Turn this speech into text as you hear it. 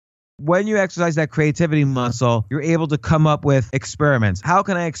when you exercise that creativity muscle, you're able to come up with experiments. How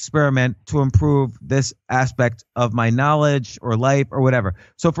can I experiment to improve this aspect of my knowledge or life or whatever?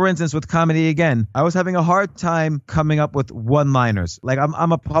 So for instance, with comedy again, I was having a hard time coming up with one-liners. Like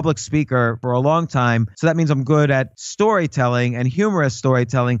I'm a public speaker for a long time, so that means I'm good at storytelling and humorous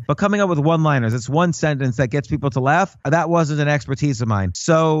storytelling, but coming up with one-liners, it's one sentence that gets people to laugh. That wasn't an expertise of mine.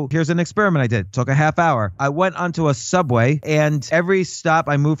 So here's an experiment I did. It took a half hour. I went onto a subway, and every stop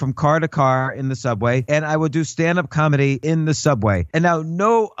I moved from car to car in the subway, and I would do stand-up comedy in the subway. And now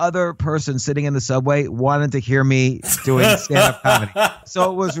no other person sitting in the subway wanted to hear me doing stand-up comedy.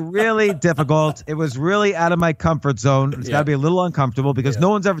 So it was really difficult. It was really out of my comfort zone. It's got to be a little uncomfortable because no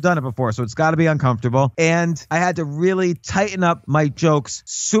one's ever done it before. So it's got to be uncomfortable. And I had to really tighten up my jokes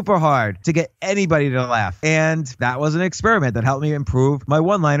super hard to get anybody to laugh. And that was an experiment that helped me improve my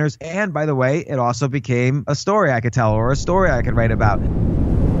one-liners. And by the way, it also became a story I could tell or a story I could write about.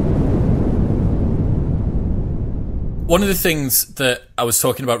 One of the things that I was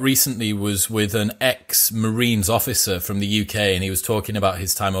talking about recently was with an ex-Marines officer from the UK, and he was talking about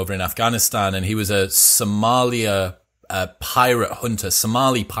his time over in Afghanistan, and he was a Somali pirate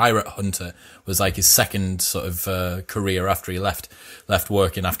hunter was like his second sort of career after he left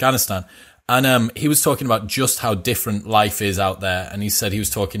work in Afghanistan. And he was talking about just how different life is out there. And he said he was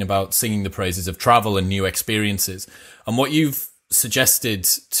talking about singing the praises of travel and new experiences. And what you've suggested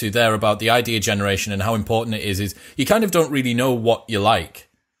to there about the idea generation and how important it is you kind of don't really know what you like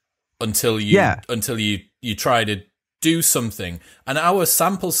until you try to do something. And our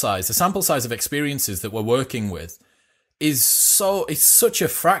sample size, the sample size of experiences that we're working with, is such a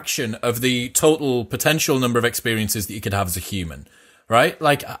fraction of the total potential number of experiences that you could have as a human, right?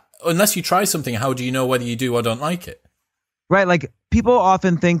 Like, unless you try something, how do you know whether you do or don't like it? Right. Like, people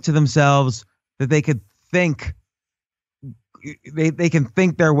often think to themselves that they could think, they can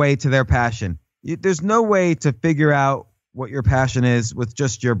think their way to their passion. There's no way to figure out what your passion is with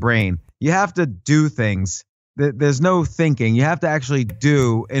just your brain. You have to do things. There's no thinking. You have to actually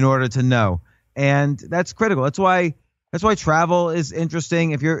do in order to know. And that's critical. That's why travel is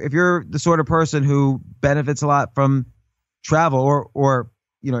interesting. If you're the sort of person who benefits a lot from travel, or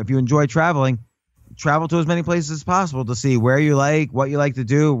if you enjoy traveling, travel to as many places as possible to see where you like, what you like to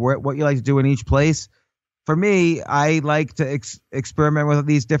do, what you like to do in each place. For me, I like to experiment with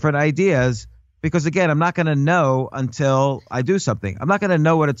these different ideas because, again, I'm not going to know until I do something. I'm not going to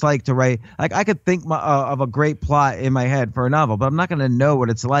know what it's like to write. Like, I could think of a great plot in my head for a novel, but I'm not going to know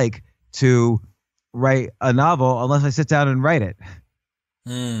what it's like to write a novel unless I sit down and write it.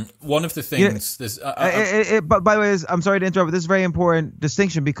 One of the things... but by the way, I'm sorry to interrupt, but this is a very important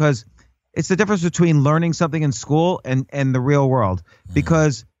distinction because it's the difference between learning something in school and the real world.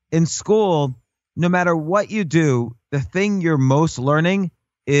 Because in school, no matter what you do, the thing you're most learning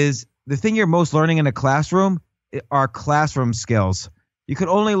in a classroom are classroom skills. You could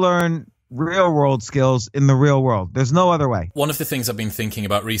only learn real world skills in the real world. There's no other way. One of the things I've been thinking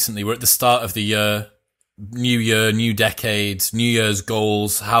about recently, we're at the start of the year, new decade, New Year's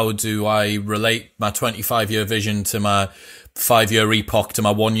goals. How do I relate my 25-year vision to my 5-year epoch, to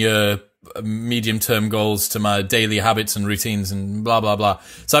my 1-year medium-term goals, to my daily habits and routines and blah, blah, blah.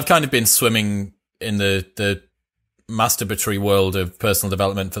 So I've kind of been swimming in the masturbatory world of personal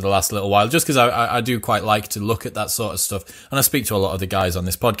development for the last little while, just because I do quite like to look at that sort of stuff. And I speak to a lot of the guys on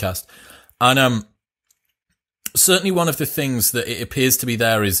this podcast. And certainly one of the things that it appears to be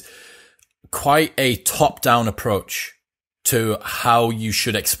there is quite a top-down approach to how you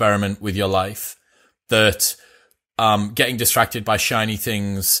should experiment with your life. That getting distracted by shiny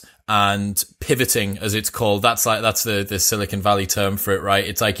things and pivoting, as it's called, that's the Silicon Valley term for it, right?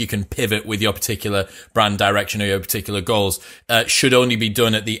 It's like you can pivot with your particular brand direction or your particular goals. Should only be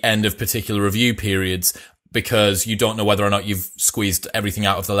done at the end of particular review periods because you don't know whether or not you've squeezed everything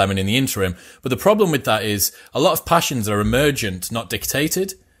out of the lemon in the interim. But the problem with that is a lot of passions are emergent, not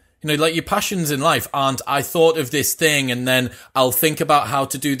dictated. Like your passions in life aren't, I thought of this thing and then I'll think about how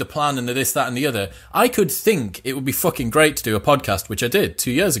to do the plan and the this, that and the other. I could think it would be fucking great to do a podcast, which I did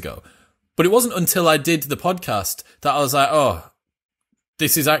 2 years ago. But it wasn't until I did the podcast that I was like, oh,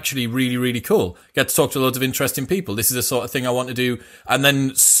 this is actually really, really cool. Get to talk to loads of interesting people. This is the sort of thing I want to do. And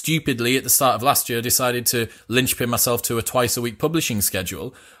then stupidly at the start of last year, I decided to linchpin myself to a twice-a-week publishing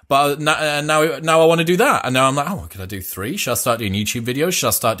schedule. But now I want to do that. And now I'm like, oh, what could I do? 3? Should I start doing YouTube videos? Should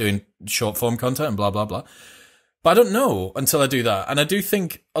I start doing short-form content and blah, blah, blah? But I don't know until I do that. And I do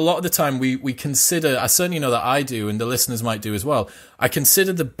think a lot of the time we consider, I certainly know that I do, and the listeners might do as well, I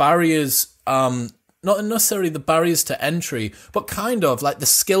consider the barriers not necessarily the barriers to entry, but kind of like the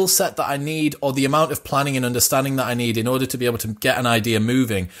skill set that I need or the amount of planning and understanding that I need in order to be able to get an idea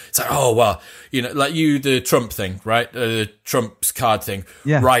moving. It's like, oh, well, like the Trump thing, right? Trump's card thing.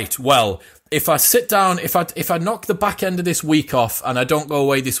 Yeah. Right. Well, if I sit down, if I knock the back end of this week off and I don't go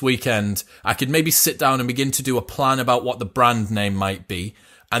away this weekend, I could maybe sit down and begin to do a plan about what the brand name might be.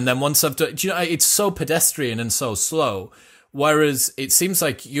 And then once I've done, it's so pedestrian and so slow. Whereas it seems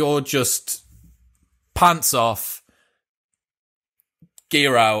like you're just pants off,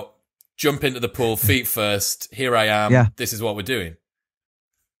 gear out, jump into the pool, feet first. Here I am. Yeah. This is what we're doing.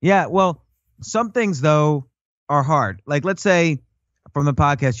 Yeah. Well, some things though are hard. Like let's say from the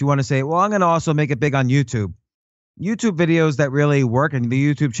podcast, you want to say, well, I'm going to also make it big on YouTube. YouTube videos that really work and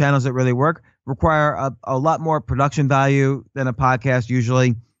the YouTube channels that really work require a lot more production value than a podcast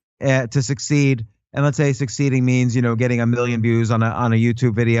usually to succeed. And let's say succeeding means, getting 1 million views on a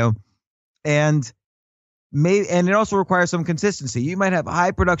YouTube video. And it also requires some consistency. You might have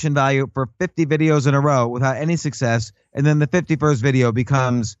high production value for 50 videos in a row without any success. And then the 51st video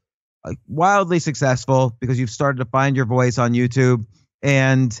becomes wildly successful because you've started to find your voice on YouTube.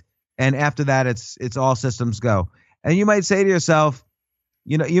 And after that, it's all systems go. And you might say to yourself,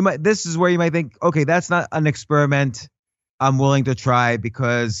 this is where you might think, okay, that's not an experiment I'm willing to try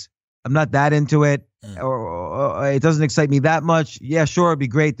because I'm not that into it or it doesn't excite me that much. Yeah, sure. It'd be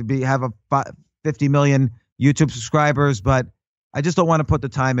great to have 50 million YouTube subscribers, but I just don't want to put the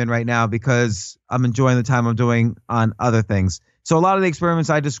time in right now because I'm enjoying the time I'm doing on other things. So a lot of the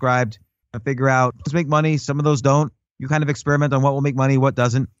experiments I described, I figure out, let's make money. Some of those don't. You kind of experiment on what will make money, what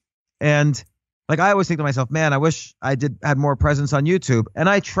doesn't. And like I always think to myself, man, I wish I had more presence on YouTube. And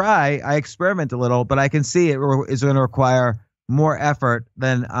I experiment a little, but I can see it is going to require more effort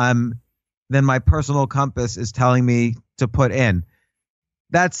than my personal compass is telling me to put in.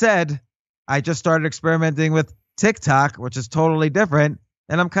 That said, I just started experimenting with TikTok, which is totally different.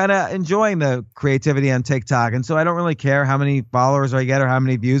 And I'm kind of enjoying the creativity on TikTok. And so I don't really care how many followers I get or how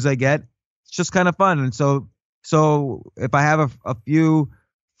many views I get. It's just kind of fun. And so if I have a few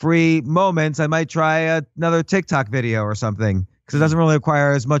free moments, I might try another TikTok video or something because it doesn't really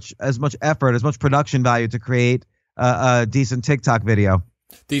require as much effort, as much production value to create a decent TikTok video.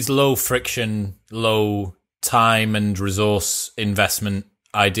 These low friction, low time and resource investment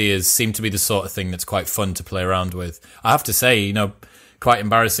ideas seem to be the sort of thing that's quite fun to play around with. I have to say, quite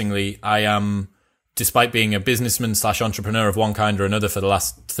embarrassingly, I am, despite being a businessman / entrepreneur of one kind or another for the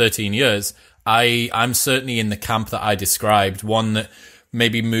last 13 years, I'm certainly in the camp that I described, one that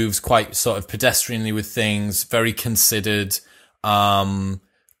maybe moves quite sort of pedestrianly with things, very considered.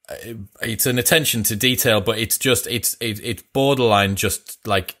 It's an attention to detail, but it's borderline just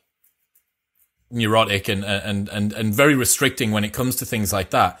like neurotic and very restricting when it comes to things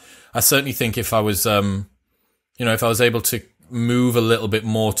like that. I certainly think if I was, if I was able to move a little bit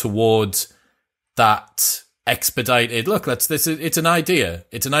more towards that expedited look, it's an idea.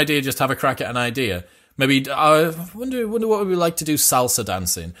 It's an idea. Just have a crack at an idea. Maybe I wonder what it would be like to do salsa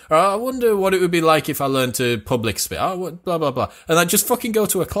dancing, or I wonder what it would be like if I learned to public spit. Blah blah blah, and I just fucking go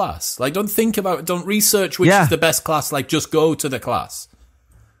to a class. Like, don't think about it. Don't research which is the best class. Like, just go to the class.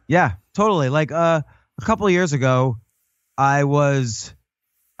 Yeah, totally. Like a couple of years ago, I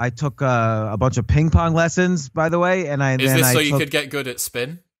took a bunch of ping pong lessons, by the way, and you could get good at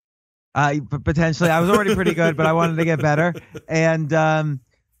spin? Potentially, I was already pretty good, but I wanted to get better, and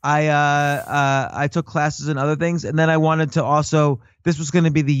I took classes and other things, and then I wanted to also. This was going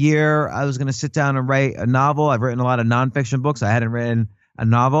to be the year I was going to sit down and write a novel. I've written a lot of nonfiction books. I hadn't written a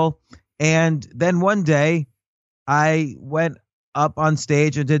novel, and then one day, I went up on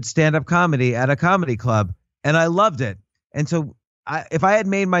stage and did stand-up comedy at a comedy club, and I loved it. And so if I had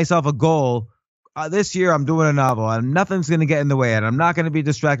made myself a goal, this year I'm doing a novel and nothing's going to get in the way and I'm not going to be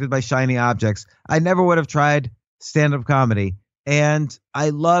distracted by shiny objects, I never would have tried stand-up comedy. And I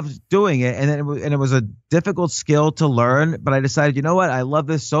loved doing it. And it was a difficult skill to learn, but I decided, you know what? I love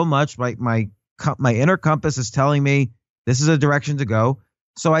this so much. My inner compass is telling me this is a direction to go.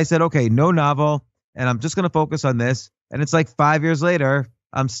 So I said, okay, no novel, and I'm just going to focus on this. And it's like 5 years later,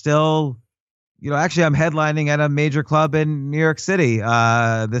 I'm still, actually I'm headlining at a major club in New York City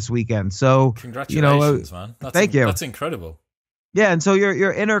this weekend. So congratulations, man. Thank you. That's incredible. Yeah, and so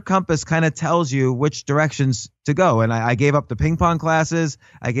your inner compass kind of tells you which directions to go. And I gave up the ping pong classes.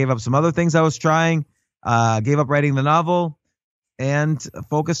 I gave up some other things I was trying. Gave up writing the novel, and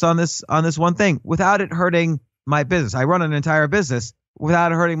focused on this one thing without it hurting my business. I run an entire business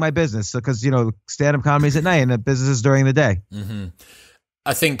without hurting my business, because stand-up comedy is at night and the business is during the day. Mm-hmm.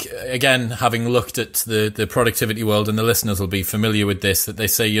 I think, again, having looked at the productivity world, and the listeners will be familiar with this, that they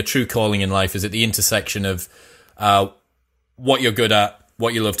say your true calling in life is at the intersection of what you're good at,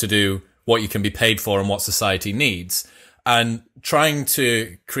 what you love to do, what you can be paid for, and what society needs. And trying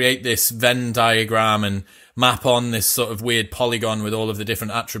to create this Venn diagram and map on this sort of weird polygon with all of the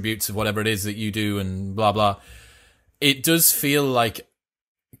different attributes of whatever it is that you do and blah, blah. It does feel like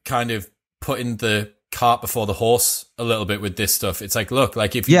kind of putting the cart before the horse a little bit with this stuff. It's like, look,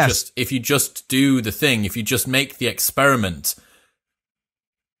 like if you just do the thing, if you just make the experiment,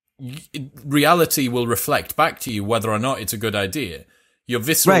 reality will reflect back to you whether or not it's a good idea. Your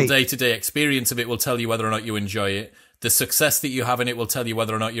visceral day-to-day experience of it will tell you whether or not you enjoy it. The success that you have in it will tell you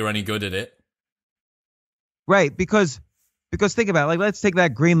whether or not you're any good at it. Right, because think about it. Like, let's take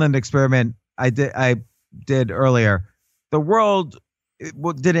that Greenland experiment I did earlier. The world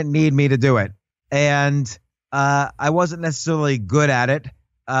didn't need me to do it, and I wasn't necessarily good at it.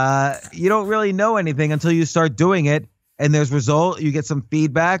 You don't really know anything until you start doing it, and there's result. You get some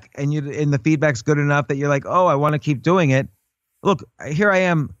feedback, and the feedback's good enough that you're like, oh, I want to keep doing it. Look, here I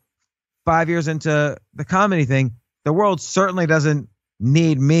am, 5 years into the comedy thing. The world certainly doesn't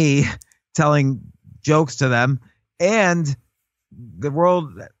need me telling jokes to them, and the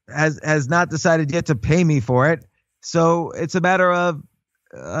world has not decided yet to pay me for it. So it's a matter of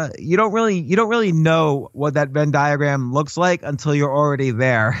you don't really know what that Venn diagram looks like until you're already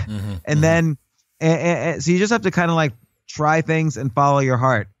there, and then so you just have to kind of like try things and follow your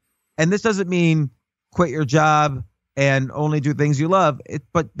heart. And this doesn't mean quit your job and only do things you love.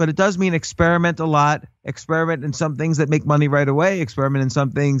 But it does mean experiment a lot. Experiment in some things that make money right away. Experiment in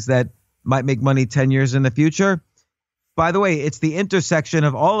some things that might make money 10 years in the future. By the way, it's the intersection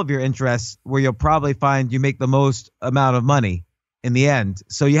of all of your interests where you'll probably find you make the most amount of money in the end.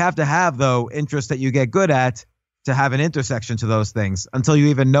 So you have to have, though, interests that you get good at to have an intersection to those things until you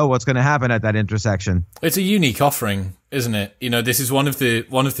even know what's going to happen at that intersection. It's a unique offering, isn't it? You know, this is one of the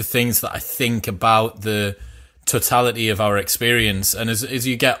things that I think about the totality of our experience. And as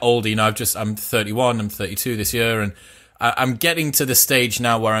you get older, you know, I'm 31, I'm 32 this year, and I'm getting to the stage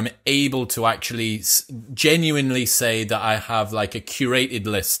now where I'm able to actually genuinely say that I have like a curated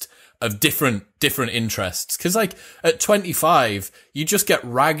list of different interests. Cause like at 25, you just get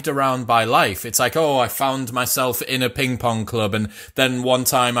ragged around by life. It's like, oh, I found myself in a ping pong club. And then one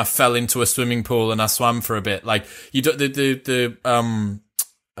time I fell into a swimming pool and I swam for a bit. Like you do the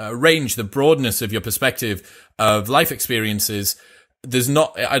range, the broadness of your perspective of life experiences.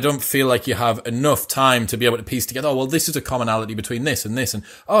 I don't feel like you have enough time to be able to piece together, oh, well, this is a commonality between this and this. And,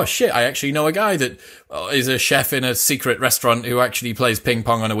 oh, shit, I actually know a guy that is a chef in a secret restaurant who actually plays ping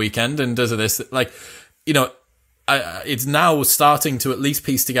pong on a weekend and does this. Like, you know, it's now starting to at least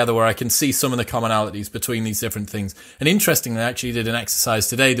piece together where I can see some of the commonalities between these different things. And interestingly, I actually did an exercise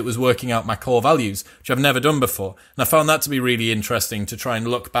today that was working out my core values, which I've never done before. And I found that to be really interesting to try and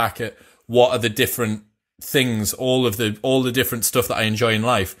look back at what are the different things, all the different stuff that I enjoy in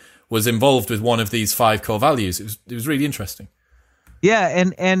life was involved with one of these 5 core values. It was really interesting. Yeah,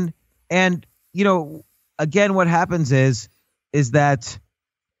 and you know, again, what happens is that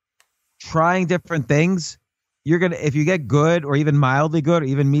trying different things, if you get good or even mildly good or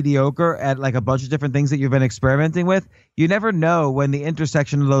even mediocre at like a bunch of different things that you've been experimenting with, you never know when the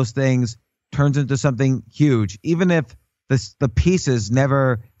intersection of those things turns into something huge, even if the pieces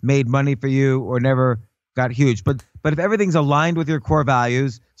never made money for you or never got huge. But if everything's aligned with your core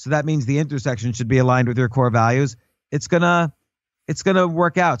values, so that means the intersection should be aligned with your core values, it's gonna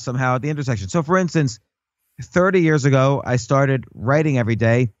work out somehow at the intersection. So for instance, 30 years ago, I started writing every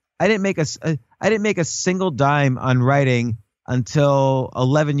day. I didn't make a single dime on writing until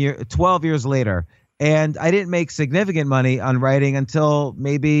 12 years later. And I didn't make significant money on writing until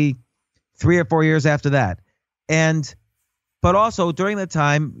maybe 3 or 4 years after that. But also during that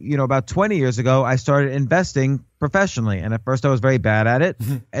time, you know, about 20 years ago, I started investing professionally. And at first I was very bad at it.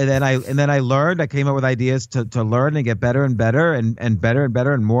 And then I learned, I came up with ideas to learn and get better and better and better and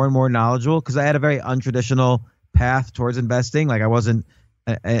better and more knowledgeable, because I had a very untraditional path towards investing. Like I wasn't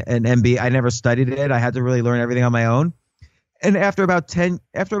an MBA. I never studied it. I had to really learn everything on my own. And after about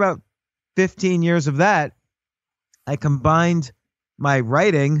 15 years of that, I combined my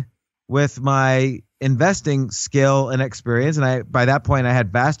writing with my investing skill and experience. And by that point, I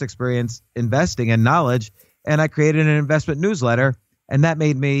had vast experience investing and knowledge. And I created an investment newsletter, and that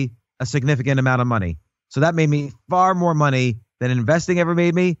made me a significant amount of money. So that made me far more money than investing ever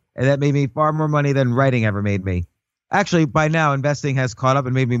made me. And that made me far more money than writing ever made me. Actually, by now, investing has caught up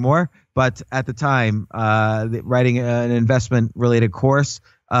and made me more. But at the time, writing an investment related course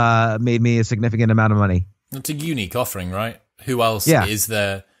made me a significant amount of money. It's a unique offering, right? Who else Yeah. is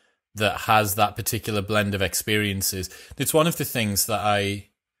there that has that particular blend of experiences? It's one of the things that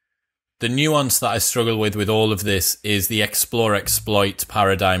the nuance that I struggle with all of this is the explore exploit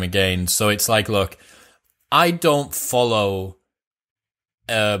paradigm again. So it's like, look, I don't follow.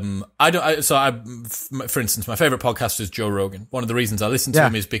 For instance, my favorite podcaster is Joe Rogan. One of the reasons I listen to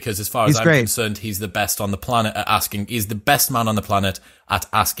him is because, as far as I'm concerned, he's the best on the planet at asking. He's the best man on the planet at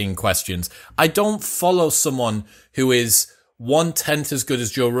asking questions. I don't follow someone who is 1/10 as good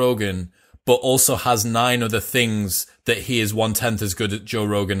as Joe Rogan, but also has 9 other things that he is 1/10 as good as Joe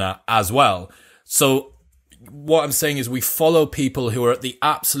Rogan at as well. So what I'm saying is we follow people who are at the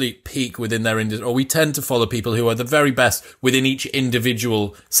absolute peak within their industry, or we tend to follow people who are the very best within each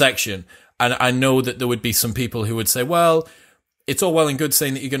individual section. And I know that there would be some people who would say, well, it's all well and good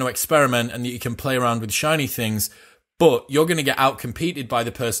saying that you're going to experiment and that you can play around with shiny things, but you're going to get outcompeted by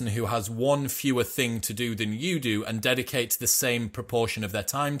the person who has one fewer thing to do than you do and dedicates the same proportion of their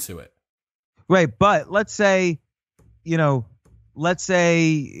time to it. Right. But let's say, you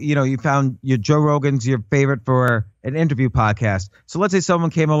found your Joe Rogan's your favorite for an interview podcast. So let's say someone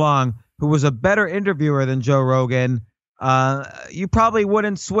came along who was a better interviewer than Joe Rogan. You probably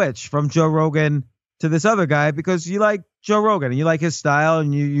wouldn't switch from Joe Rogan to this other guy because you like Joe Rogan and you like his style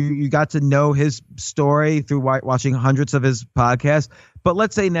and you got to know his story through watching hundreds of his podcasts. But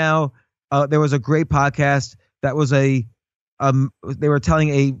let's say now there was a great podcast that was they were telling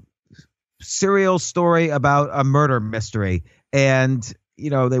a serial story about a murder mystery. And,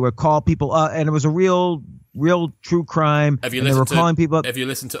 they would call people up and it was a real true crime. Have you calling people up. Have you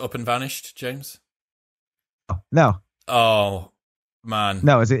listened to Up and Vanished, James? No. Oh, man.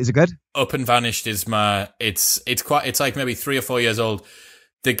 No. Is it good? Up and Vanished is it's like maybe 3 or 4 years old.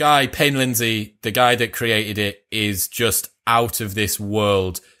 The guy, Payne Lindsay, the guy that created it is just out of this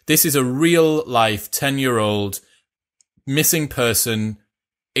world. This is a real life 10-year-old missing person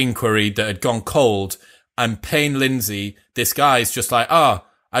inquiry that had gone cold. And Payne Lindsay, this guy is just like, I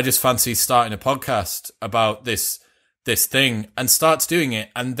just fancy starting a podcast about this thing, and starts doing it,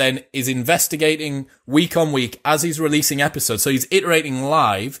 and then is investigating week on week as he's releasing episodes. So he's iterating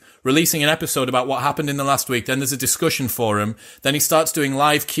live, releasing an episode about what happened in the last week. Then there's a discussion forum. Then he starts doing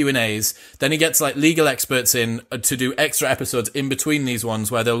live Q&As. Then he gets like legal experts in to do extra episodes in between these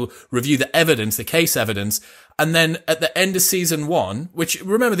ones where they'll review the evidence, the case evidence. And then at the end of season 1, which,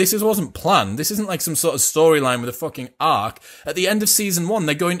 remember, wasn't planned. This isn't like some sort of storyline with a fucking arc. At the end of season 1,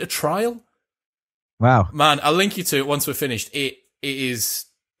 they're going to trial. Wow. Man, I'll link you to it once we're finished. It is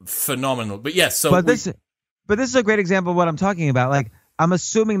phenomenal. But yes, so But this is a great example of what I'm talking about. Like, I'm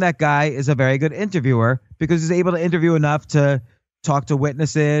assuming that guy is a very good interviewer because he's able to interview enough to talk to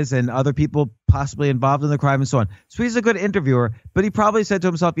witnesses and other people possibly involved in the crime and so on. So he's a good interviewer, but he probably said to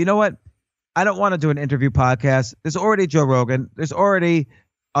himself, you know what? I don't want to do an interview podcast. There's already Joe Rogan. There's already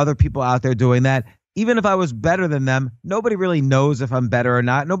other people out there doing that. Even if I was better than them, nobody really knows if I'm better or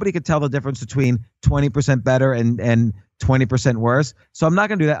not. Nobody could tell the difference between 20% better and 20% worse. So I'm not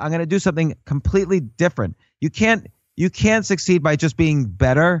going to do that. I'm going to do something completely different. You can't succeed by just being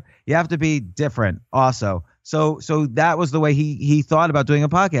better. You have to be different also. So that was the way he thought about doing a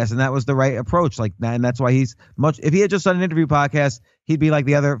podcast, and that was the right approach. Like, and that's why if he had just done an interview podcast, he'd be like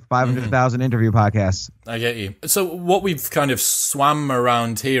the other 500,000 interview podcasts. I get you. So what we've kind of swam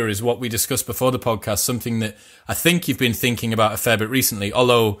around here is what we discussed before the podcast, something that I think you've been thinking about a fair bit recently,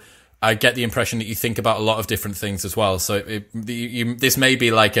 although I get the impression that you think about a lot of different things as well. So this may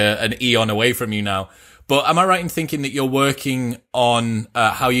be like an eon away from you now. But am I right in thinking that you're working on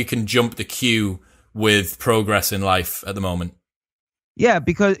how you can jump the queue with progress in life at the moment? Yeah,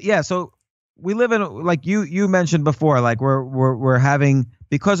 so we live in, like you mentioned before, like we're having,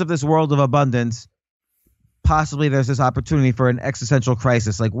 because of this world of abundance, possibly there's this opportunity for an existential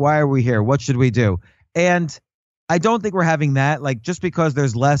crisis. Like, why are we here? What should we do? And I don't think we're having that. Like, just because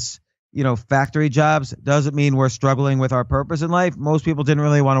there's less, factory jobs doesn't mean we're struggling with our purpose in life. Most people didn't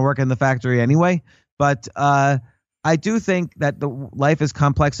really want to work in the factory anyway. But I do think that the life is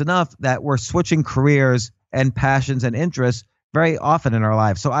complex enough that we're switching careers and passions and interests very often in our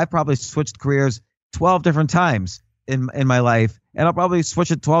lives. So I've probably switched careers 12 different times in my life, and I'll probably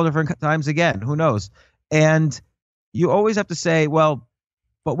switch it 12 different times again. Who knows? And you always have to say, well,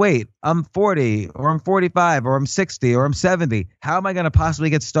 but wait, I'm 40 or I'm 45 or I'm 60 or I'm 70. How am I going to possibly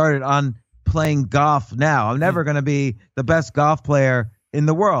get started on playing golf now? I'm never going to be the best golf player in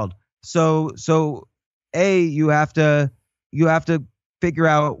the world. So you have to figure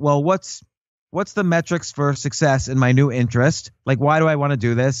out, well, what's the metrics for success in my new interest? Like, why do I want to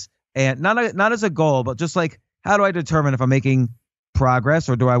do this? And not as a goal, but just like, how do I determine if I'm making progress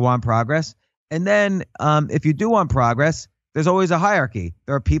or do I want progress? And then if you do want progress, there's always a hierarchy.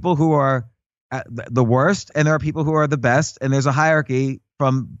 There are people who are at the worst, and there are people who are the best, and there's a hierarchy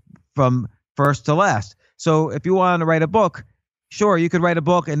from first to last. So if you want to write a book, sure, you could write a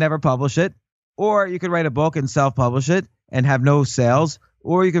book and never publish it, or you could write a book and self-publish it and have no sales,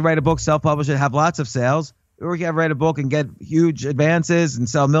 or you could write a book, self-publish it, have lots of sales, or you can write a book and get huge advances and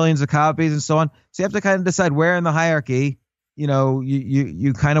sell millions of copies and so on. So you have to kind of decide where in the hierarchy,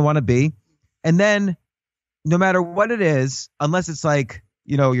 you kind of want to be. And then no matter what it is, unless it's like,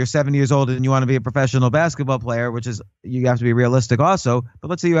 you're 70 years old and you want to be a professional basketball player, which is, you have to be realistic also. But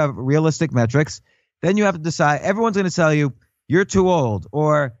let's say you have realistic metrics. Then you have to decide, everyone's going to tell you you're too old,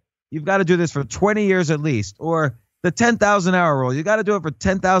 or you've got to do this for 20 years at least, or the 10,000 hour rule. You got to do it for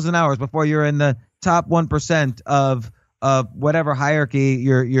 10,000 hours before you're in the top 1% of whatever hierarchy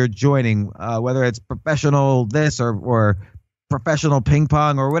you're joining, whether it's professional this or professional ping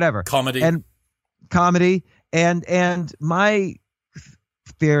pong or whatever. Comedy. And my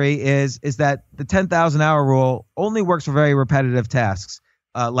theory is that the 10,000 hour rule only works for very repetitive tasks,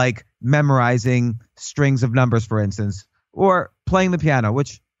 like memorizing strings of numbers, for instance, or playing the piano,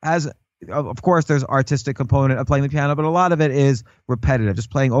 which has, of course, there's artistic component of playing the piano, but a lot of it is repetitive,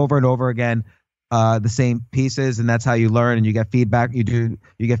 just playing over and over again the same pieces, and that's how you learn, and you get feedback. You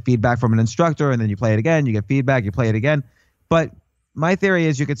get feedback from an instructor, and then you play it again. You get feedback, you play it again. But my theory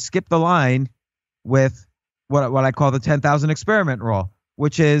is you could skip the line with what I call the 10,000 experiment rule,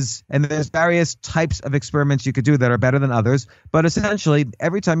 which is, and there's various types of experiments you could do that are better than others, but essentially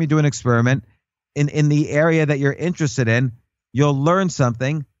every time you do an experiment in the area that you're interested in, you'll learn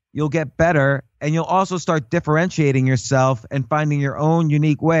something, you'll get better, and you'll also start differentiating yourself and finding your own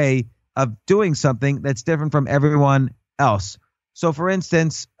unique way of doing something that's different from everyone else. So for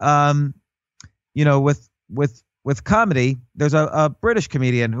instance, with comedy, there's a British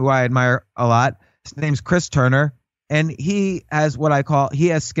comedian who I admire a lot. His name's Chris Turner, and he has he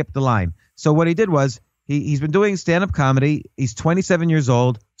has skipped the line. So what he did was he's been doing stand-up comedy. He's 27 years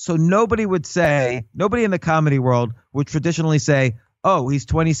old. So nobody in the comedy world would traditionally say, oh, he's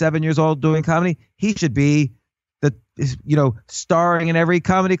 27 years old doing comedy, he should be starring in every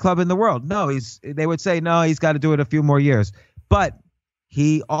comedy club in the world. No, they would say, no, he's got to do it a few more years. But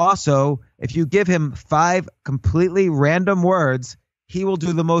he also, if you give him 5 completely random words, he will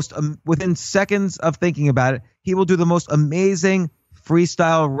do the most, within seconds of thinking about it, he will do the most amazing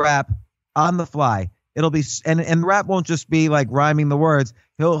freestyle rap on the fly. It'll be, and rap won't just be like rhyming the words.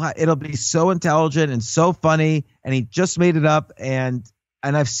 It'll be so intelligent and so funny, and he just made it up, and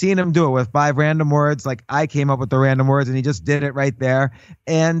I've seen him do it with 5 random words. Like, I came up with the random words, and he just did it right there.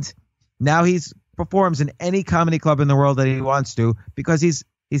 And now he's performs in any comedy club in the world that he wants to, because he's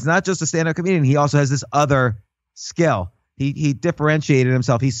not just a stand-up comedian. He also has this other skill. He differentiated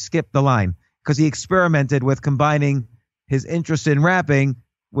himself. He skipped the line because he experimented with combining his interest in rapping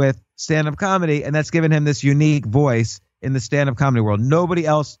with stand-up comedy, and that's given him this unique voice in the stand-up comedy world. Nobody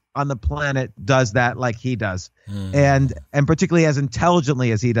else on the planet does that like he does, and particularly as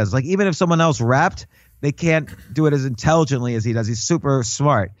intelligently as he does. Like, even if someone else rapped, they can't do it as intelligently as he does. He's super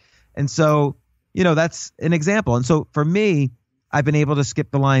smart, and so that's an example. And so for me, I've been able to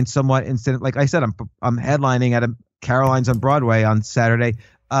skip the line somewhat instead. Like I said, I'm headlining at a Caroline's on Broadway on Saturday.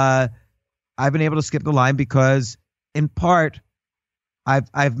 I've been able to skip the line because, in part,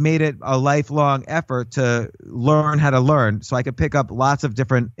 I've made it a lifelong effort to learn how to learn, so I could pick up lots of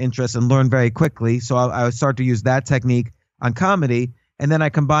different interests and learn very quickly. So I would start to use that technique on comedy, and then I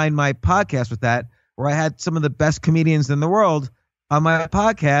combined my podcast with that, where I had some of the best comedians in the world on my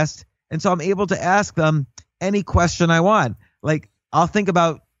podcast, and so I'm able to ask them any question I want. Like, I'll think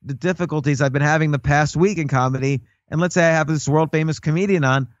about the difficulties I've been having the past week in comedy, and let's say I have this world famous comedian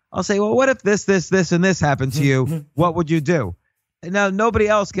on. I'll say, well, what if this, and this happened to you? What would you do? And now nobody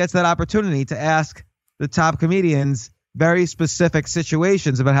else gets that opportunity to ask the top comedians very specific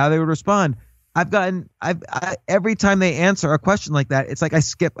situations about how they would respond. Every time they answer a question like that, it's like I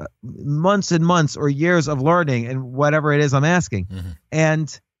skip months and months or years of learning and whatever it is I'm asking.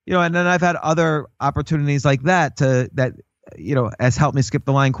 And then I've had other opportunities like that has helped me skip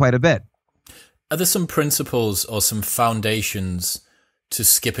the line quite a bit. Are there some principles or some foundations to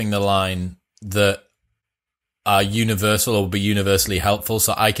skipping the line that are universal or would be universally helpful?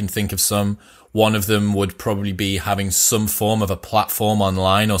 So I can think of some. One of them would probably be having some form of a platform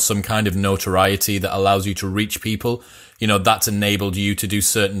online or some kind of notoriety that allows you to reach people. That's enabled you to do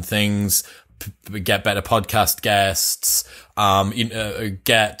certain things, get better podcast guests,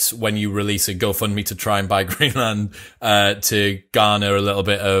 get when you release a GoFundMe to try and buy Greenland, to garner a little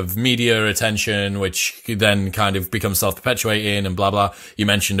bit of media attention, which then kind of becomes self-perpetuating and blah, blah. You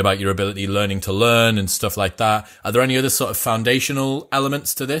mentioned about your ability learning to learn and stuff like that. Are there any other sort of foundational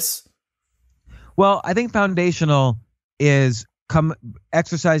elements to this? Well, I think foundational is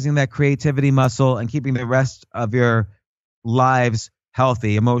exercising that creativity muscle and keeping the rest of your lives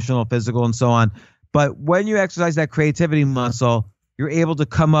healthy, emotional, physical, and so on. But when you exercise that creativity muscle, you're able to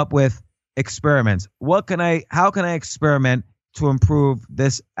come up with experiments. How can I experiment to improve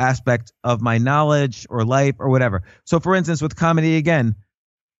this aspect of my knowledge or life or whatever? So for instance, with comedy again,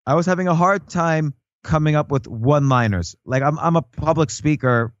 I was having a hard time coming up with one-liners. Like I'm a public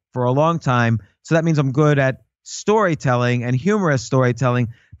speaker for a long time, so that means I'm good at storytelling and humorous storytelling,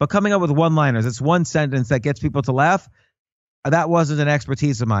 but coming up with one-liners, it's one sentence that gets people to laugh. That wasn't an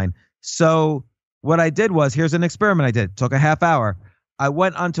expertise of mine. So what I did was, here's an experiment I did. Took a half hour. I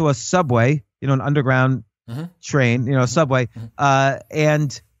went onto a subway, an underground train, subway,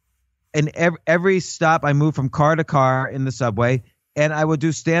 and every stop I moved from car to car in the subway, and I would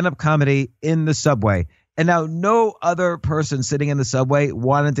do stand-up comedy in the subway. And now no other person sitting in the subway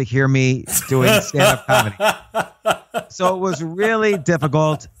wanted to hear me doing stand-up comedy. So it was really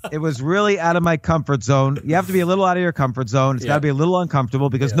difficult. It was really out of my comfort zone. You have to be a little out of your comfort zone. It's got to be a little uncomfortable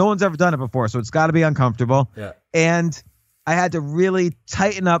because no one's ever done it before. So it's got to be uncomfortable. Yeah. And I had to really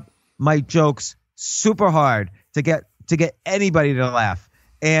tighten up my jokes super hard to get anybody to laugh.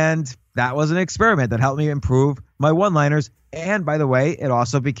 And that was an experiment that helped me improve my one-liners. And by the way, it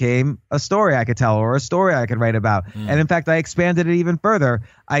also became a story I could tell or a story I could write about. And in fact, I expanded it even further.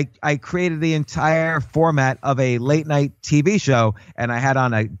 I created the entire format of a late night TV show, and I had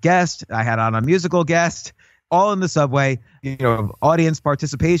on a guest, I had on a musical guest, all in the subway, audience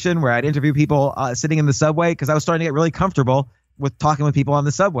participation where I'd interview people sitting in the subway because I was starting to get really comfortable with talking with people on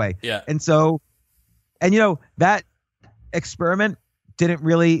the subway. Yeah. And so, that experiment didn't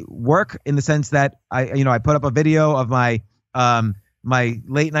really work in the sense that I put up a video of my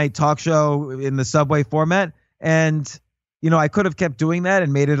late night talk show in the subway format, and I could have kept doing that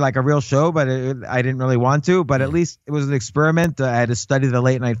and made it like a real show, but I didn't really want to. But at least it was an experiment. I had to study the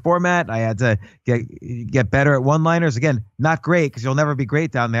late night format. I had to get better at one-liners. Again, not great because you'll never be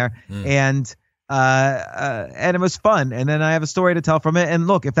great down there. And it was fun. And then I have a story to tell from it. And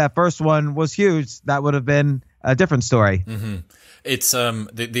look, if that first one was huge, that would have been a different story. It's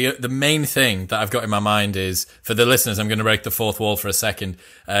the main thing that I've got in my mind is, for the listeners, I'm going to break the fourth wall for a second.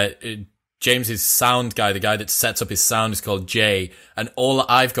 James's sound guy, the guy that sets up his sound, is called Jay, and all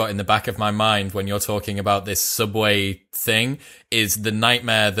I've got in the back of my mind when you're talking about this subway thing is the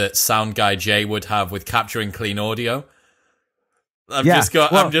nightmare that sound guy Jay would have with capturing clean audio. I'm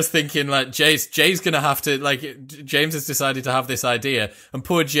just thinking like Jay's going to have to, like, James has decided to have this idea and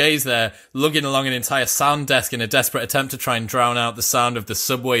poor Jay's there lugging along an entire sound desk in a desperate attempt to try and drown out the sound of the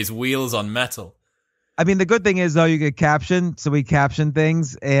subway's wheels on metal. I mean, the good thing is though, you could caption. So we captioned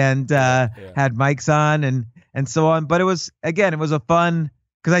things and had mics on and so on. But it was a fun,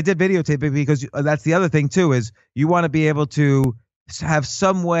 because I did videotape it, because that's the other thing too, is you want to be able to have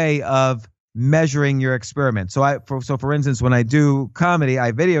some way of measuring your experiment. So for instance, when I do comedy,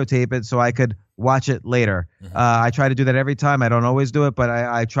 I videotape it so I could watch it later. I try to do that every time. I don't always do it, but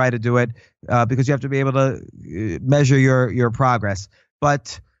I try to do it because you have to be able to measure your progress.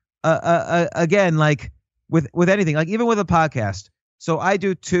 But again, like with anything, like even with a podcast. So I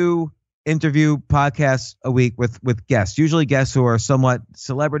do 2 interview podcasts a week with guests, usually guests who are somewhat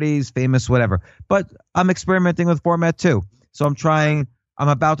celebrities, famous, whatever. But I'm experimenting with format too. So I'm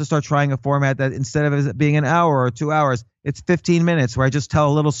about to start trying a format that instead of it being an hour or 2 hours, it's 15 minutes where I just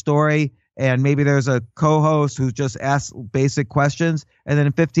tell a little story and maybe there's a co-host who just asks basic questions. And then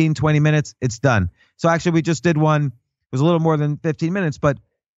in 15, 20 minutes, it's done. So actually we just did one. It was a little more than 15 minutes, but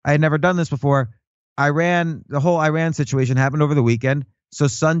I had never done this before. The whole Iran situation happened over the weekend. So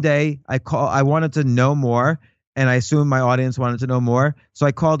Sunday I wanted to know more, and I assumed my audience wanted to know more. So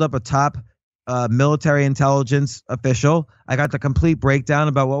I called up a top military intelligence official. I got the complete breakdown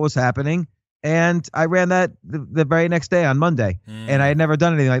about what was happening, and I ran that the very next day on Monday. And I had never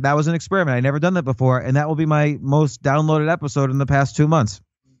done anything like that. That was an experiment. I never done that before, and that will be my most downloaded episode in the past 2 months.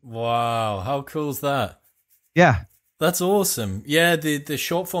 Wow, how cool is that? Yeah, that's awesome. Yeah, the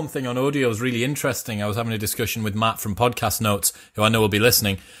short form thing on audio is really interesting. I was having a discussion with Matt from Podcast Notes, who I know will be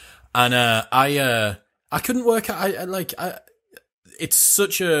listening, and I couldn't work out. It's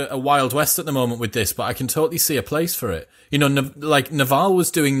such a wild west at the moment with this, but I can totally see a place for it. Like Naval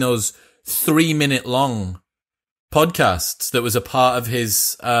was doing those 3-minute long podcasts that was a part of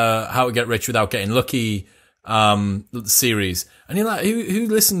his How to Get Rich Without Getting Lucky series. And you're like, who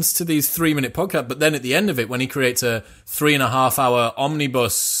listens to these 3-minute podcasts? But then at the end of it, when he creates a 3.5-hour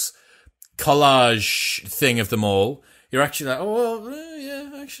omnibus collage thing of them all, you're actually like, oh, well,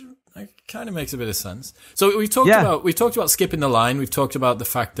 yeah, actually, that kind of makes a bit of sense. So we've talked about skipping the line. We've talked about the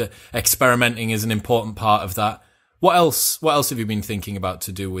fact that experimenting is an important part of that. What else have you been thinking about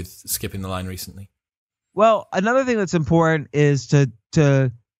to do with skipping the line recently? Well, another thing that's important is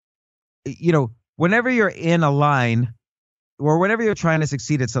to whenever you're in a line or whenever you're trying to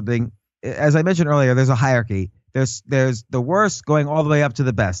succeed at something, as I mentioned earlier, there's a hierarchy. There's the worst going all the way up to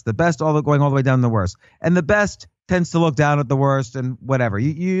the best going all the way down to the worst. And the best tends to look down at the worst and whatever.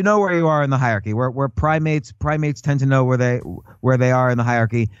 You know where you are in the hierarchy. Where primates tend to know where they are in the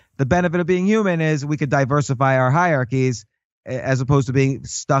hierarchy. The benefit of being human is we could diversify our hierarchies as opposed to being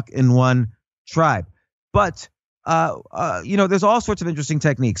stuck in one tribe. But there's all sorts of interesting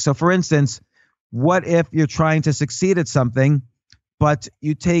techniques. So for instance, what if you're trying to succeed at something, but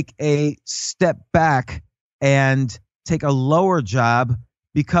you take a step back and take a lower job,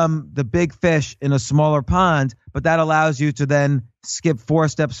 become the big fish in a smaller pond, but that allows you to then skip 4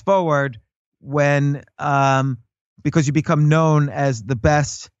 steps forward when because you become known as the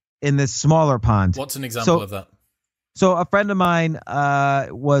best in this smaller pond. What's an example of that? So a friend of mine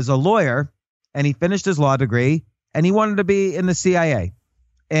was a lawyer, and he finished his law degree, and he wanted to be in the CIA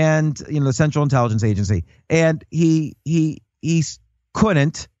and the Central Intelligence Agency, and he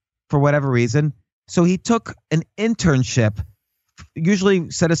couldn't for whatever reason. So he took an internship,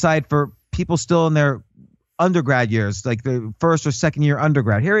 usually set aside for people still in their undergrad years, like the first or second year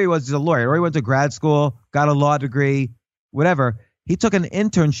undergrad. Here he was, he's a lawyer, or he went to grad school, got a law degree, whatever. He took an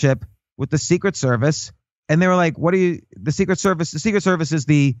internship with the Secret Service, and they were like, "What are you?" The Secret Service. The Secret Service is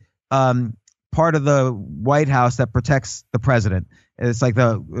the part of the White House that protects the president. It's like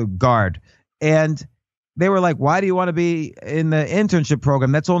the guard, and they were like, "Why do you want to be in the internship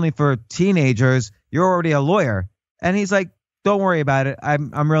program? That's only for teenagers. You're already a lawyer." And he's like, "Don't worry about it.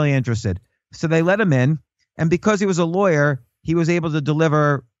 I'm really interested." So they let him in, and because he was a lawyer, he was able to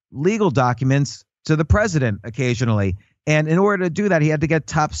deliver legal documents to the president occasionally. And in order to do that, he had to get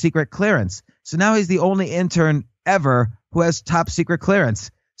top secret clearance. So now he's the only intern ever who has top secret clearance.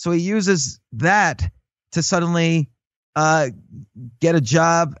 So he uses that to suddenly get a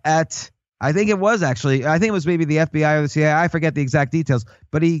job at, I think it was maybe the FBI or the CIA. I forget the exact details,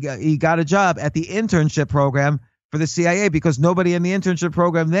 but he got a job at the internship program for the CIA because nobody in the internship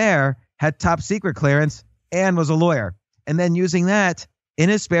program there had top secret clearance and was a lawyer. And then using that in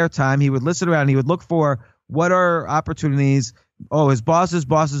his spare time, he would listen around. He would look for what are opportunities. Oh, his boss's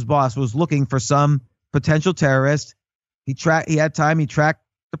boss's boss was looking for some potential terrorist. He had time. He tracked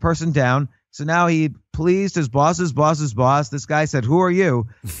the person down. So now he pleased his boss's boss's boss. This guy said, "Who are you?"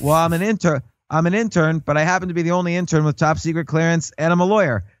 "Well, I'm an intern, but I happen to be the only intern with top secret clearance, and I'm a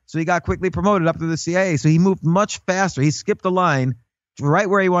lawyer." So he got quickly promoted up to the CIA. So he moved much faster. He skipped the line right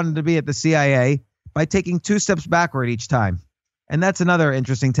where he wanted to be at the CIA by taking 2 steps backward each time. And that's another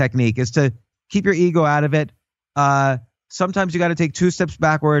interesting technique, is to keep your ego out of it. Sometimes you got to take 2 steps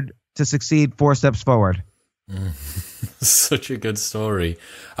backward to succeed 4 steps forward. Such a good story.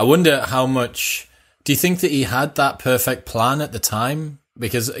 I wonder how much, do you think that he had that perfect plan at the time?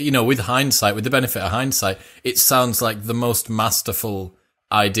 Because, with hindsight, with the benefit of hindsight, it sounds like the most masterful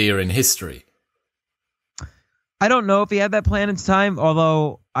idea in history. I don't know if he had that plan in time,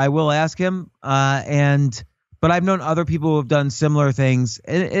 although I will ask him. But I've known other people who have done similar things.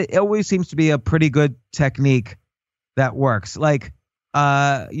 It always seems to be a pretty good technique that works. Like,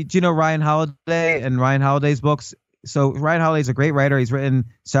 do you know Ryan Holiday and Ryan Holiday's books? So Ryan Holiday's a great writer. He's written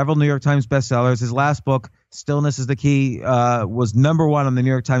several New York Times bestsellers. His last book, Stillness is the Key, was #1 on the New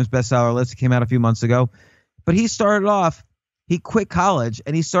York Times bestseller list. It came out a few months ago. But he quit college,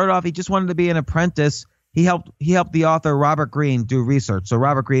 and he just wanted to be an apprentice. He helped the author Robert Greene do research. So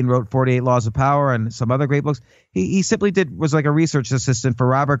Robert Greene wrote 48 Laws of Power and some other great books. He simply was like a research assistant for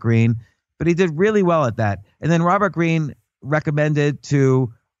Robert Greene, but he did really well at that. And then Robert Greene recommended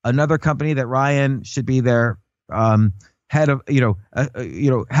to another company that Ryan should be their head of,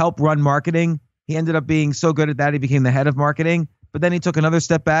 help run marketing. He ended up being so good at that, he became the head of marketing. But then he took another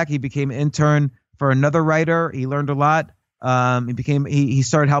step back. He became intern for another writer. He learned a lot. He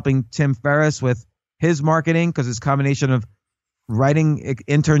started helping Tim Ferriss with his marketing, because his combination of writing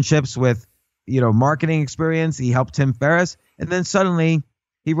internships with, marketing experience, he helped Tim Ferriss. And then suddenly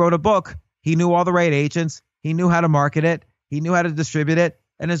he wrote a book. He knew all the right agents. He knew how to market it. He knew how to distribute it.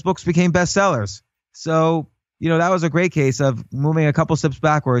 And his books became bestsellers. So, that was a great case of moving a couple steps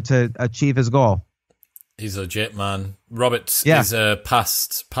backward to achieve his goal. He's legit, man. Robert Yeah. is a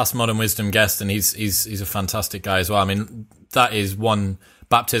past Modern Wisdom guest, and he's a fantastic guy as well. I mean, that is one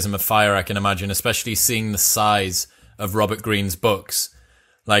baptism of fire I can imagine, especially seeing the size of Robert Greene's books,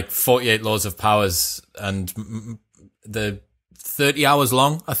 like 48 Laws of Powers, and the 30 hours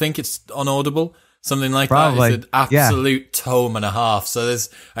long. I think it's on Audible, something like Probably. that. It's an absolute tome and a half. So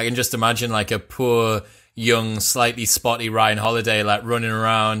I can just imagine like a poor, young, slightly spotty Ryan Holiday, like running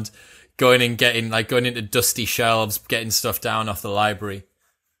around, going into dusty shelves, getting stuff down off the library.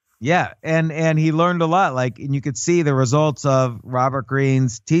 Yeah, and he learned a lot. Like, and you could see the results of Robert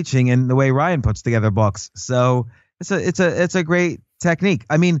Greene's teaching and the way Ryan puts together books. So it's a great technique.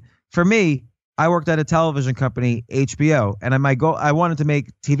 I mean, for me, I worked at a television company, HBO, and I wanted to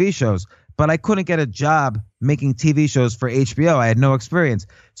make TV shows, but I couldn't get a job making TV shows for HBO. I had no experience,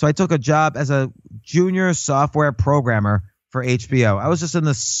 so I took a job as a junior software programmer for HBO. I was just in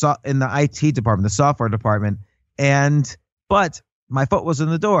the IT department, the software department, but my foot was in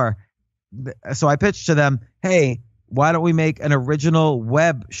the door. So I pitched to them, hey, why don't we make an original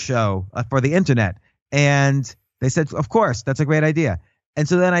web show for the internet? And they said, of course, that's a great idea. And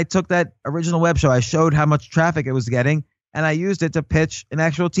so then I took that original web show, I showed how much traffic it was getting, and I used it to pitch an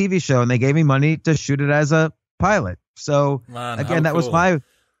actual TV show, and they gave me money to shoot it as a pilot. So again, that was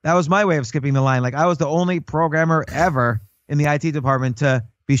my way of skipping the line. Like, I was the only programmer ever in the IT department to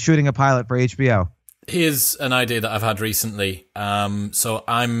be shooting a pilot for HBO. Here's an idea that I've had recently. So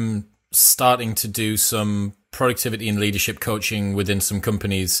I'm starting to do some productivity and leadership coaching within some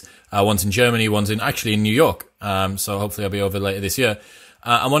companies. One's in Germany, one's in New York. So hopefully I'll be over later this year.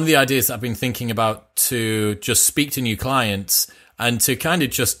 And one of the ideas that I've been thinking about to just speak to new clients and to kind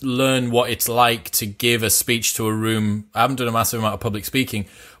of just learn what it's like to give a speech to a room. I haven't done a massive amount of public speaking.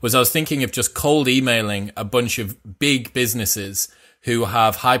 I was thinking of just cold emailing a bunch of big businesses who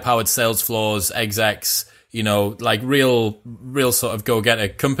have high-powered sales floors, execs, like real sort of go-getter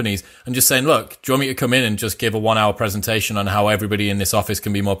companies, and just saying, look, do you want me to come in and just give a 1-hour presentation on how everybody in this office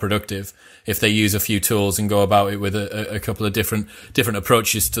can be more productive if they use a few tools and go about it with a couple of different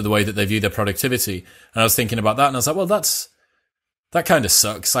approaches to the way that they view their productivity? And I was thinking about that, and I was like, well, that kind of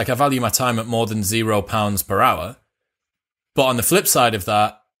sucks. Like, I value my time at more than £0 per hour. But on the flip side of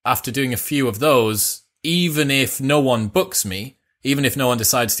that, after doing a few of those, even if no one books me, even if no one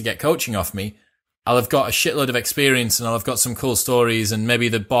decides to get coaching off me, I'll have got a shitload of experience and I'll have got some cool stories, and maybe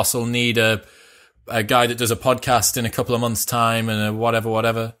the boss will need a guy that does a podcast in a couple of months' time and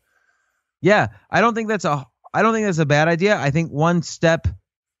whatever. Yeah, I don't think that's a bad idea. I think one step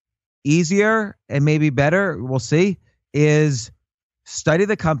easier and maybe better, we'll see, is study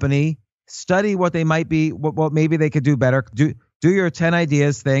the company, study what they might be, what maybe they could do better. Do your 10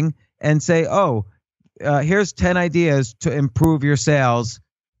 ideas thing and say, here's 10 ideas to improve your sales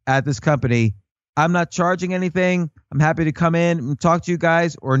at this company. I'm not charging anything. I'm happy to come in and talk to you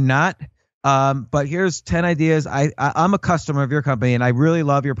guys or not. But here's 10 ideas. I'm a customer of your company and I really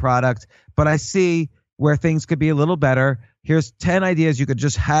love your product, but I see where things could be a little better. Here's 10 ideas you could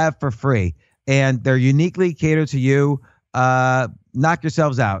just have for free, and they're uniquely catered to you. Knock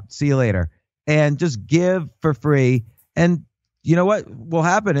yourselves out. See you later. And just give for free. And you know what will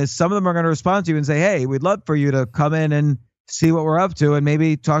happen is some of them are going to respond to you and say, hey, we'd love for you to come in and see what we're up to and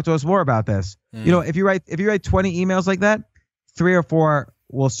maybe talk to us more about this. If you write 20 emails like that, 3 or 4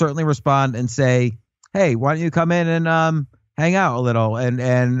 will certainly respond and say, hey, why don't you come in and hang out a little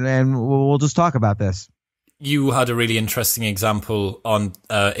and we'll just talk about this. You had a really interesting example on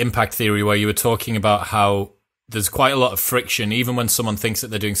impact theory where you were talking about how there's quite a lot of friction, even when someone thinks that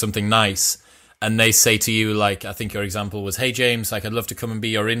they're doing something nice and they say to you, like, I think your example was, hey, James, like, I'd love to come and be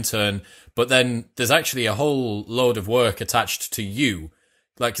your intern. But then there's actually a whole load of work attached to you.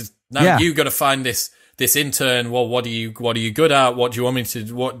 Like, now you got to find this intern. Well, what are you good at? What do you want me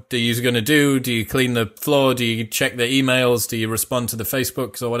to, what are you going to do? Do you clean the floor? Do you check their emails? Do you respond to the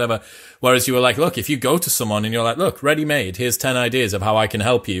Facebooks or whatever? Whereas you were like, look, if you go to someone and you're like, look, ready made, here's 10 ideas of how I can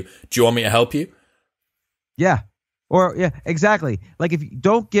help you. Do you want me to help you? Yeah. Or yeah, exactly. Like, if you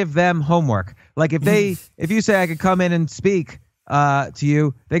don't give them homework, like if you say I could come in and speak to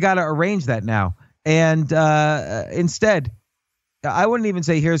you, they got to arrange that now. And instead, I wouldn't even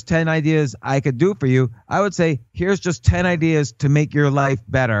say here's 10 ideas I could do for you. I would say here's just 10 ideas to make your life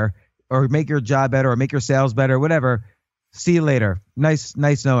better or make your job better or make your sales better, whatever. See you later. Nice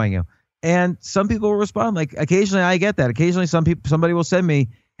knowing you. And some people will respond. Like, occasionally I get that. Occasionally somebody will send me,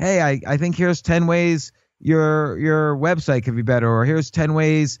 hey, I think here's 10 ways your website could be better, or here's 10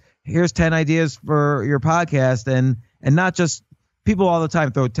 ideas for your podcast, and not just people all the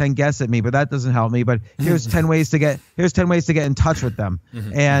time throw 10 guests at me, but that doesn't help me. But here's 10 ways to get in touch with them.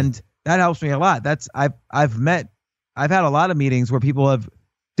 And that helps me a lot. I've had a lot of meetings where people have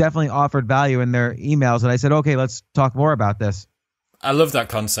definitely offered value in their emails, and I said, okay, let's talk more about this. I love that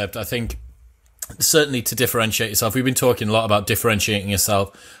concept. I think certainly to differentiate yourself, we've been talking a lot about differentiating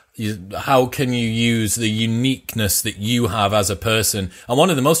yourself. How can you use the uniqueness that you have as a person? And one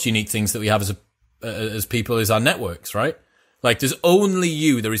of the most unique things that we have as people is our networks, right? Like there's only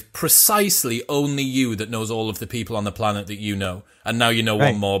you. There is precisely only you that knows all of the people on the planet that you know. And now you know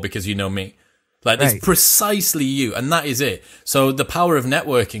one more because you know me. Like there's precisely you, and that is it. So the power of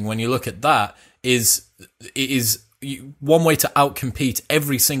networking, when you look at that, is one way to outcompete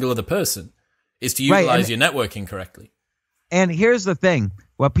every single other person is to utilize your networking correctly. And here's the thing,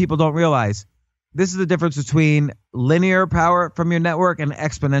 what people don't realize, this is the difference between linear power from your network and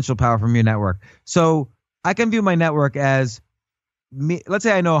exponential power from your network. So I can view my network as me. Let's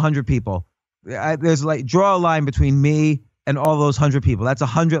say I know 100 people. There's like, draw a line between me and all those 100 people. That's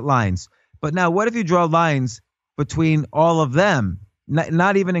 100 lines. But now what if you draw lines between all of them,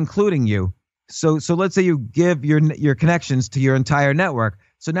 not even including you? So let's say you give your connections to your entire network.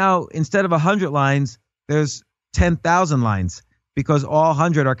 So now instead of 100 lines, there's 10,000 lines because all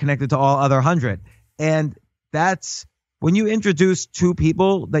 100 are connected to all other 100. And that's when you introduce two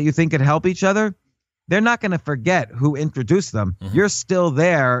people that you think could help each other, they're not going to forget who introduced them. Mm-hmm. You're still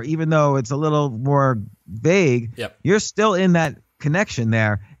there, even though it's a little more vague. Yep. You're still in that connection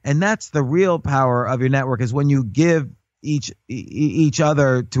there. And that's the real power of your network, is when you give each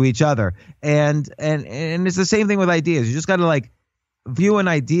other to each other. And it's the same thing with ideas. You just got to like view an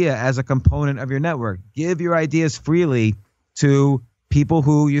idea as a component of your network. Give your ideas freely to people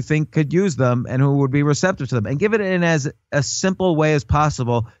who you think could use them and who would be receptive to them, and give it in as a simple way as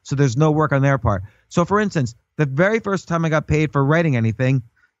possible so there's no work on their part. So for instance, the very first time I got paid for writing anything,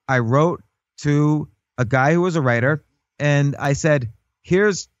 I wrote to a guy who was a writer, and I said,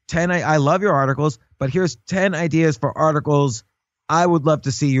 here's 10, I love your articles, but here's 10 ideas for articles I would love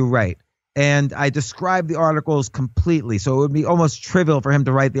to see you write. And I described the articles completely, so it would be almost trivial for him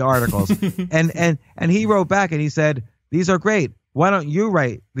to write the articles. and he wrote back and he said, these are great. Why don't you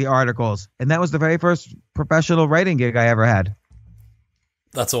write the articles? And that was the very first professional writing gig I ever had.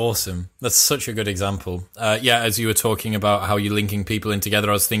 That's awesome. That's such a good example. As you were talking about how you're linking people in together,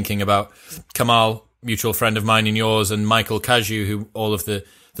 I was thinking about Kamal, mutual friend of mine and yours, and Michael Caju, who all of the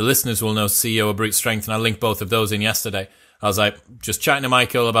listeners will know, CEO of Brute Strength, and I linked both of those in yesterday. I was like, just chatting to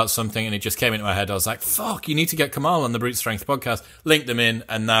Michael about something, and it just came into my head. I was like, fuck, you need to get Kamal on the Brute Strength podcast. Linked them in,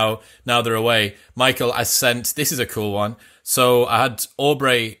 and now they're away. Michael, this is a cool one. So I had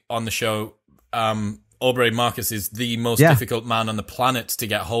Aubrey on the show. Aubrey Marcus is the most difficult man on the planet to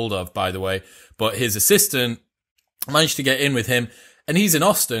get hold of, by the way. But his assistant managed to get in with him. And he's in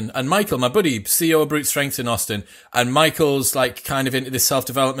Austin, and Michael, my buddy, CEO of Brute Strength in Austin, and Michael's like kind of into this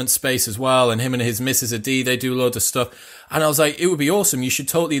self-development space as well, and him and his missus Adi, they do loads of stuff. And I was like, it would be awesome. You should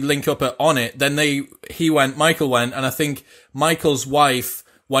totally link up on it. Then Michael went, and I think Michael's wife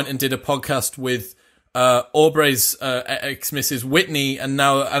went and did a podcast with Aubrey's ex-missus Whitney, and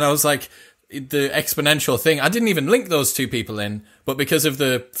I was like, the exponential thing. I didn't even link those two people in, but because of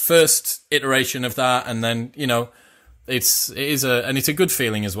the first iteration of that, and then, you know, it's a good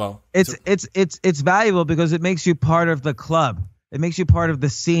feeling as well. It's valuable because it makes you part of the club. It makes you part of the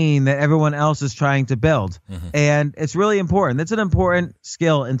scene that everyone else is trying to build. Mm-hmm. And it's really important. It's an important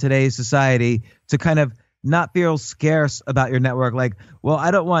skill in today's society to kind of not feel scarce about your network. Like, well,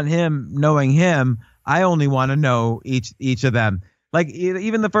 I don't want him knowing him. I only want to know each of them. Like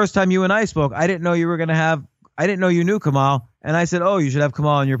even the first time you and I spoke, I didn't know you knew Kamal. And I said, oh, you should have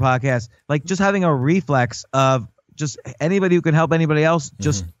Kamal on your podcast. Like just having a reflex of just anybody who can help anybody else,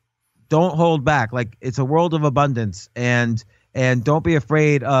 just don't hold back. Like it's a world of abundance, and don't be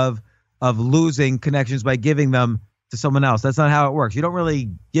afraid of losing connections by giving them to someone else. That's not how it works. You don't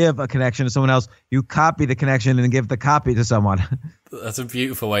really give a connection to someone else. You copy the connection and give the copy to someone. That's a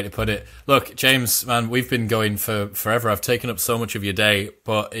beautiful way to put it. Look, James, man, we've been going for forever. I've taken up so much of your day,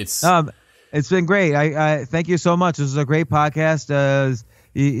 but it's been great. I thank you so much. This is a great podcast.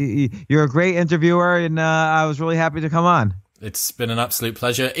 You're a great interviewer, and I was really happy to come on. It's been an absolute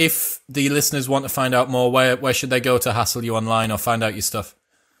pleasure. If the listeners want to find out more, where should they go to hassle you online or find out your stuff?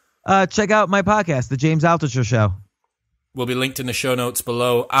 Check out my podcast, The James Altucher Show. Will be linked in the show notes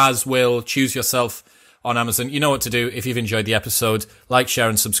below, as will Choose Yourself on Amazon. You know what to do. If you've enjoyed the episode, like, share,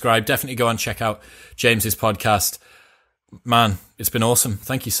 and subscribe. Definitely go and check out James's podcast. Man, it's been awesome.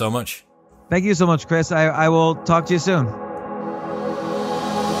 Thank you so much. Thank you so much, Chris. I will talk to you soon.